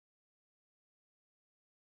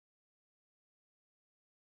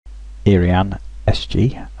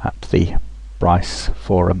Eireann.sg at the Bryce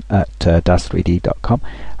forum at daz3d.com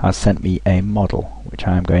has sent me a model which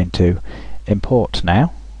I am going to import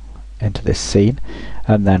now into this scene,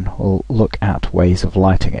 and then we'll look at ways of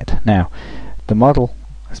lighting it. Now, the model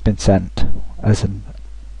has been sent as an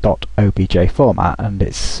 .obj format, and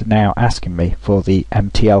it's now asking me for the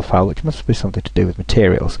MTL file, which must be something to do with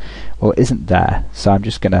materials. Well, it isn't there, so I'm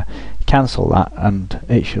just going to cancel that, and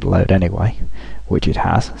it should load anyway, which it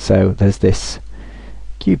has. So there's this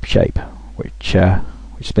cube shape which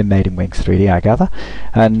has been made in Wings 3D, I gather,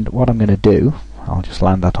 and what I'm going to do, I'll just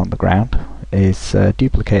land that on the ground, is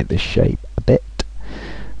duplicate this shape a bit.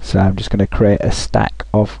 So I'm just going to create a stack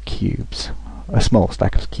of cubes, a small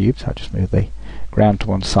stack of cubes. I'll just move the ground to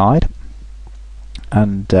one side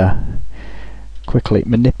and quickly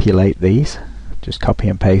manipulate these, just copy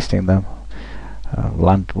and pasting them,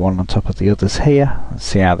 land one on top of the others here, and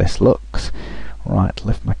see how this looks. Right,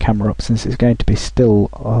 lift my camera up. Since it's going to be still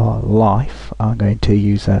life, I'm going to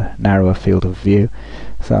use a narrower field of view.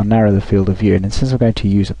 So I'll narrow the field of view, and since I'm going to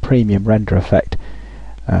use a premium render effect,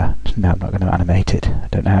 no, I'm not going to animate it, I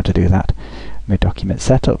don't know how to do that. My document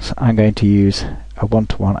setups, I'm going to use a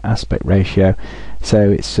 1:1 aspect ratio, so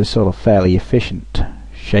it's a sort of fairly efficient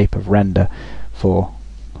shape of render for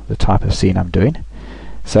the type of scene I'm doing.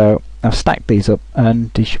 So I've stacked these up,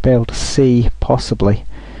 and you should be able to see possibly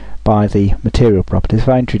by the material properties. If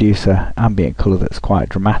I introduce an ambient colour that's quite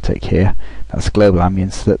dramatic here, that's global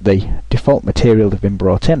ambience, that the default material they've been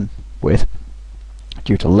brought in with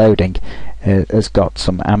due to loading has got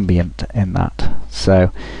some ambient in that,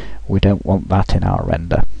 so we don't want that in our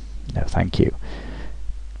render. No, thank you.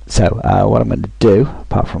 So what I'm going to do,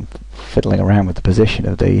 apart from fiddling around with the position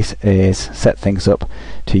of these, is set things up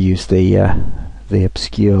to use the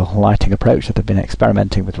obscure lighting approach that I've been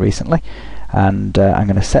experimenting with recently, and I'm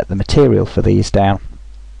going to set the material for these down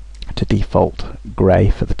to default grey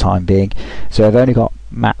for the time being. So I've only got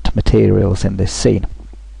matte materials in this scene.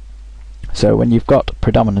 So when you've got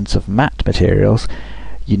predominance of matte materials,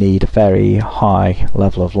 you need a very high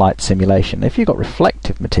level of light simulation. If you've got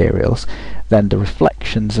reflective materials, then the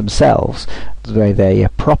reflections themselves, the way they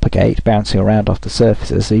propagate, bouncing around off the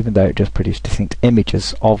surfaces, even though it just produces distinct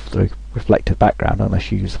images of the reflective background, unless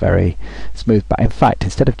you use very smooth back. In fact,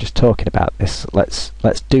 instead of just talking about this, let's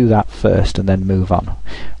do that first and then move on.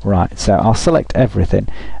 Right, so I'll select everything,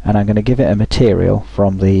 and I'm going to give it a material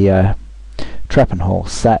from the Treppenhall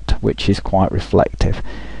set, which is quite reflective.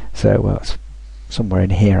 So it's somewhere in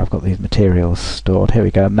here I've got these materials stored. Here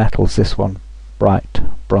we go. Metals, this one, bright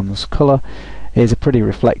bronze colour, is a pretty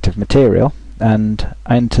reflective material, and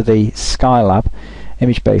into the Skylab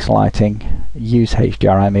image-based lighting, use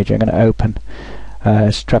HDRI image. I'm going to open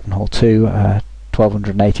Treppenhall 2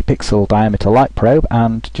 1280 pixel diameter light probe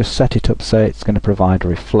and just set it up so it's going to provide a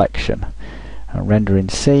reflection. Render in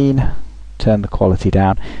scene, turn the quality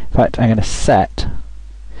down. In fact, I'm going to set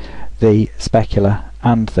the specular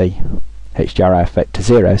and the HDRI effect to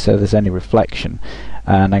 0 so there's any reflection,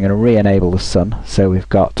 and I'm going to re-enable the sun so we've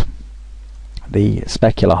got the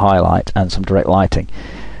specular highlight and some direct lighting.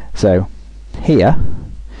 So here,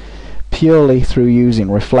 purely through using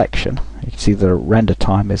reflection, you can see the render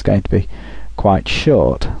time is going to be quite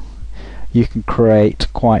short. You can create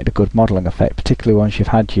quite a good modelling effect, particularly once you've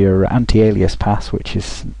had your anti-alias pass, which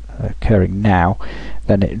is occurring now.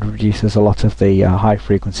 Then it reduces a lot of the high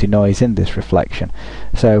frequency noise in this reflection.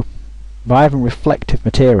 So by having reflective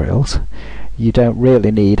materials, you don't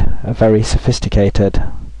really need a very sophisticated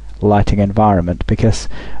lighting environment, because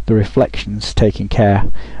the reflection's taking care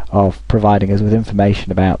of providing us with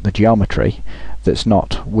information about the geometry that's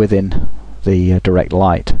not within the direct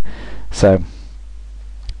light. So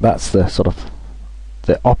that's the sort of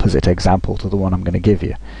the opposite example to the one I'm going to give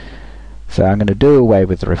you. So I'm going to do away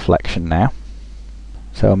with the reflection now,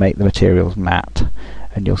 so I'll make the materials matte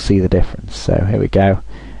and you'll see the difference. So here we go,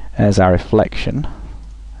 there's our reflection.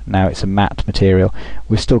 Now it's a matte material.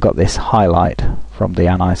 We've still got this highlight from the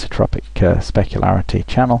anisotropic specularity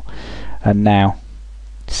channel, and now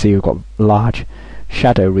see we've got large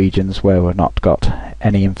shadow regions where we've not got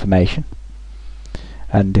any information.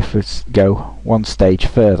 And if we go one stage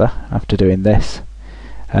further after doing this,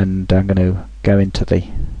 and I'm going to go into the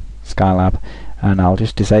Skylab and I'll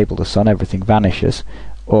just disable the sun, everything vanishes.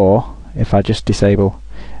 Or if I just disable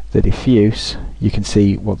the diffuse, you can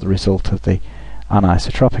see what the result of the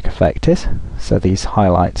anisotropic effect is. So these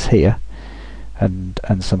highlights here and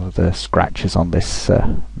some of the scratches on this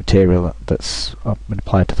material that's been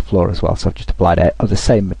applied to the floor as well. So I've just applied the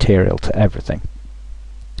same material to everything.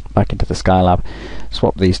 Back into the Skylab,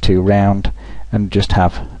 swap these two round and just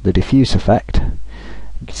have the diffuse effect.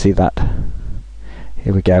 You can see that,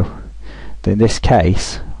 here we go, in this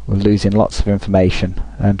case we're losing lots of information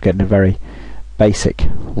and getting a very basic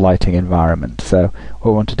lighting environment. So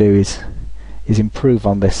what we want to do is improve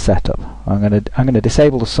on this setup. I'm going to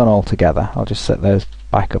disable the sun altogether. I'll just set those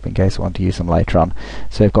back up in case I want to use them later on.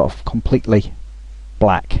 So we've got a completely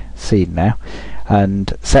black scene now,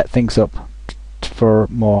 and set things up for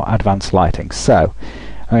more advanced lighting. So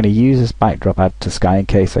I'm going to use this backdrop add to sky in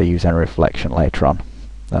case I use any reflection later on.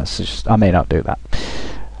 That's just, I may not do that.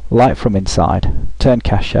 Light from inside, turn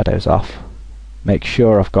cast shadows off, make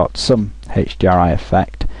sure I've got some HDRI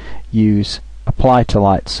effect, use apply to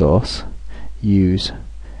light source,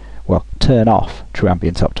 turn off true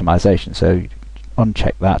ambience optimization, so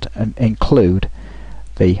uncheck that and include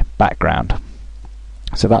the background.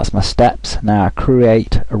 So that's my steps. Now I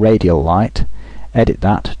create a radial light, edit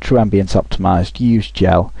that, true ambience optimized, use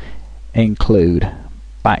gel, include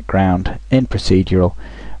background in procedural,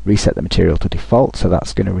 reset the material to default, so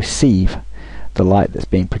that's going to receive the light that's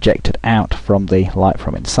being projected out from the light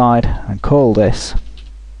from inside, and call this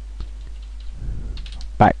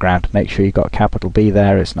background. Make sure you've got capital B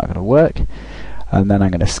there, it's not going to work. And then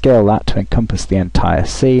I'm going to scale that to encompass the entire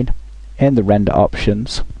scene. In the render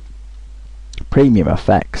options, premium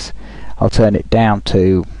effects, I'll turn it down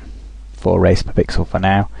to 4 rays per pixel for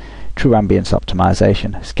now, true ambience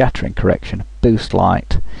optimization, scattering correction, boost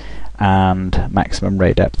light, and maximum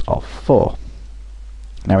ray depth of 4.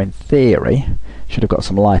 Now in theory, should have got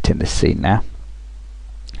some light in this scene now.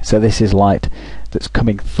 So this is light that's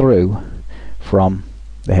coming through from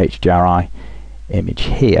the HDRI image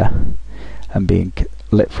here and being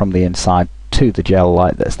lit from the inside to the gel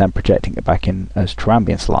light that's then projecting it back in as true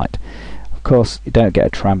ambience light. Of course you don't get a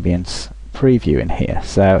true ambience preview in here,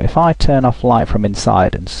 so if I turn off light from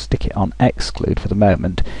inside and stick it on exclude for the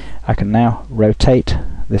moment, I can now rotate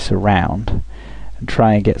this around and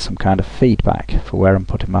try and get some kind of feedback for where I'm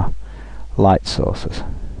putting my light sources.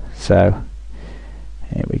 So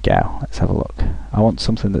here we go, let's have a look. I want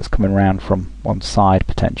something that's coming around from one side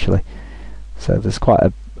potentially, so there's quite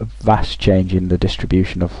a vast change in the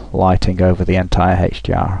distribution of lighting over the entire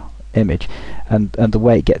HDR image, and the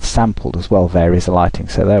way it gets sampled as well varies the lighting.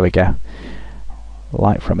 So there we go,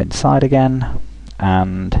 light from inside again,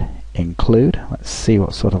 and include. Let's see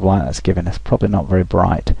what sort of light that's giving us. Probably not very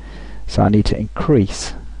bright, so I need to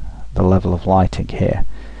increase the level of lighting here.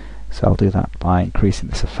 So I'll do that by increasing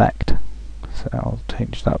this effect. So I'll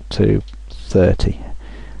change that to 30,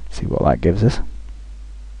 see what that gives us.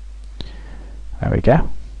 There we go.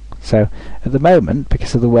 So at the moment,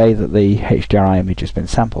 because of the way that the HDRI image has been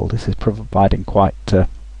sampled, this is providing quite a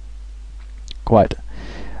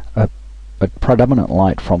predominant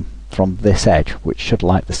light from this edge, which should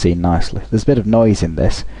light the scene nicely. There's a bit of noise in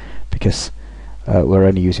this because we're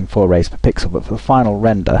only using 4 rays per pixel, but for the final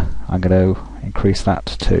render I'm going to increase that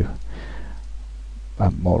to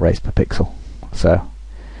more rays per pixel. So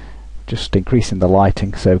just increasing the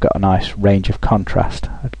lighting so we've got a nice range of contrast.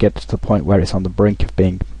 I'd get to the point where it's on the brink of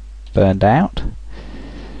being burned out.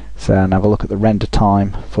 So and have a look at the render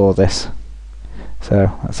time for this.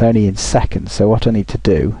 So that's only in seconds, so what I need to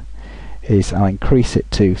do is I'll increase it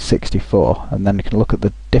to 64, and then you can look at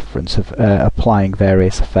the difference of applying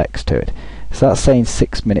various effects to it. So that's saying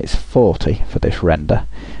 6 minutes 40 for this render.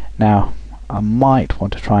 Now I might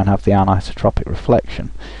want to try and have the anisotropic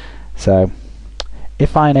reflection, so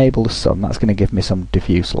if I enable the sun, that's going to give me some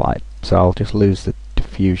diffuse light, so I'll just lose the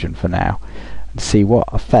diffusion for now and see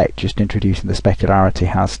what effect just introducing the specularity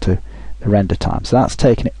has to the render time. So that's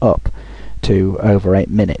taken it up to over 8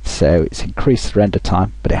 minutes, so it's increased the render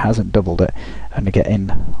time but it hasn't doubled it, and you're getting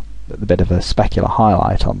a bit of a specular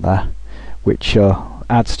highlight on there, which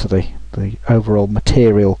adds to the overall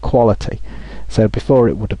material quality. So before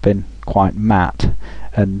it would have been quite matte,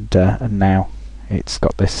 and now it's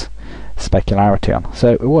got this specularity on.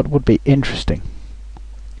 So what would be interesting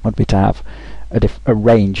would be to have a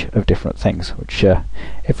range of different things, which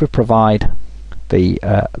if we provide the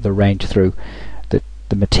range through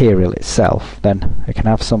the material itself, then we can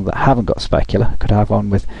have some that haven't got specular, could have one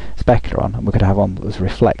with specular on, and we could have one that was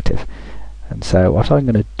reflective. And so what I'm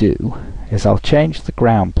going to do is I'll change the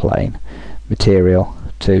ground plane material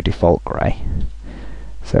to default grey.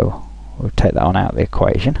 So we'll take that one out of the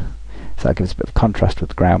equation, so that gives a bit of contrast with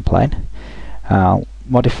the ground plane. I'll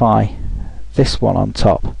modify this one on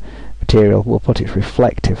top material, we'll put its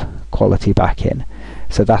reflective quality back in,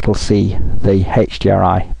 so that'll see the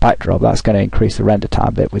HDRI backdrop. That's going to increase the render time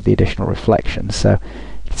a bit with the additional reflections. So you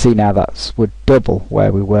can see now that would double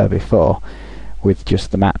where we were before with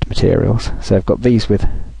just the matte materials. So I've got these with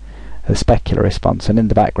a specular response, and in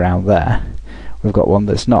the background there we've got one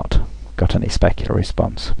that's not got any specular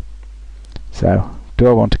response. So do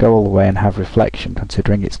I want to go all the way and have reflection,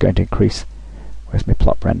 considering it's going to increase? Where's my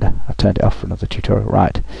plot render? I've turned it off for another tutorial.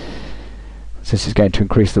 Right. So this is going to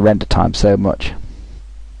increase the render time so much.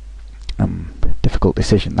 Difficult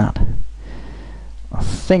decision, that. I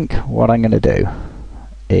think what I'm going to do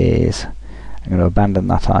is I'm going to abandon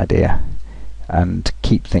that idea and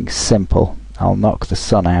keep things simple. I'll knock the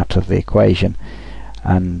sun out of the equation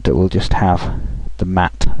and we'll just have the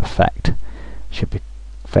matte effect. Should be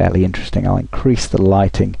fairly interesting. I'll increase the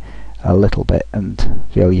lighting a little bit, and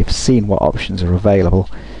you've seen what options are available.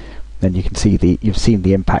 Then you can see you've seen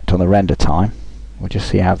the impact on the render time. We'll just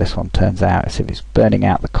see how this one turns out. As if it's burning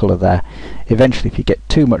out the colour there. Eventually, if you get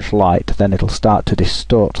too much light, then it'll start to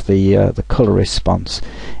distort the colour response.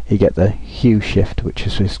 You get the hue shift, which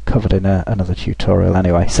is covered in another tutorial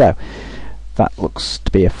anyway. So that looks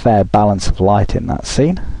to be a fair balance of light in that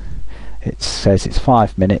scene. It says it's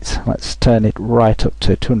 5 minutes. Let's turn it right up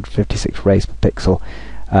to 256 rays per pixel,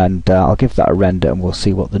 and I'll give that a render, and we'll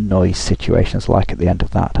see what the noise situation is like at the end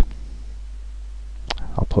of that.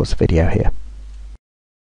 I'll pause the video here.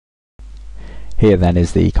 Here then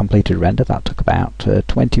is the completed render. That took about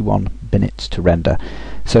 21 minutes to render.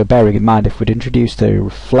 So bearing in mind, if we'd introduced a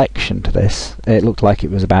reflection to this, it looked like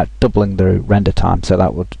it was about doubling the render time, so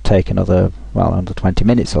that would take another 20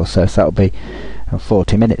 minutes or so. So that would be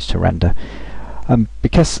 40 minutes to render.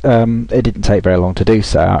 Because it didn't take very long to do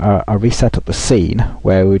so, I reset up the scene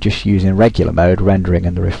where we were just using regular mode, rendering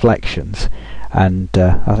and the reflections, and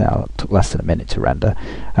I think it took less than a minute to render.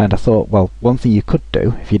 And I thought, well, one thing you could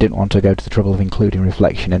do, if you didn't want to go to the trouble of including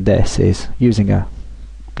reflection in this, is using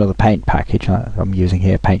another paint package. I'm using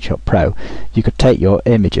here PaintShop Pro. You could take your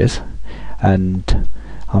images, and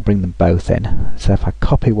I'll bring them both in. So if I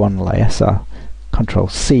copy one layer, so Control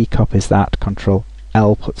C copies that, Control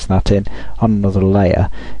L puts that in on another layer,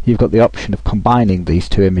 you've got the option of combining these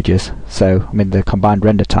two images. So I mean, the combined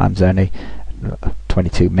render time is only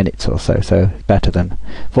 22 minutes or so, so better than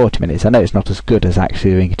 40 minutes. I know it's not as good as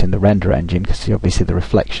actually doing it in the render engine, because obviously the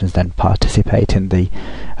reflections then participate in the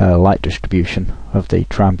light distribution of the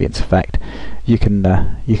transience effect. You can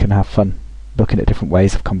have fun looking at different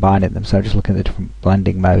ways of combining them. So just looking at the different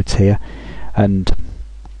blending modes here, and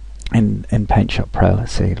in PaintShop Pro,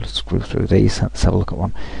 let's scroll through these. Let's have a look at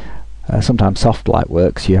one. Sometimes soft light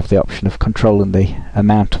works. You have the option of controlling the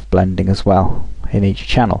amount of blending as well in each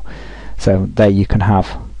channel. So there you can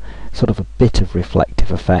have sort of a bit of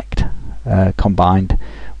reflective effect combined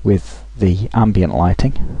with the ambient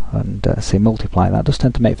lighting, and so multiply that. It does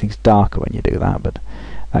tend to make things darker when you do that, but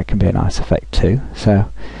that can be a nice effect too.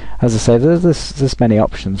 So as I say, there's many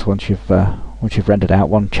options once you've rendered out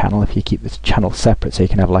one channel. If you keep this channel separate, so you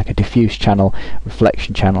can have like a diffuse channel,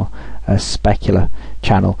 reflection channel, a specular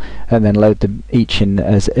channel, and then load them each in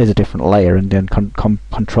as a different layer, and then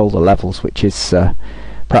control the levels, which is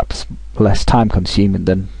perhaps less time consuming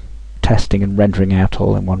than testing and rendering out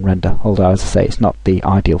all in one render. Although, as I say, it's not the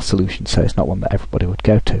ideal solution, so it's not one that everybody would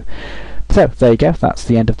go to. So there you go, that's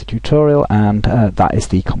the end of the tutorial, and that is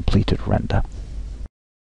the completed render.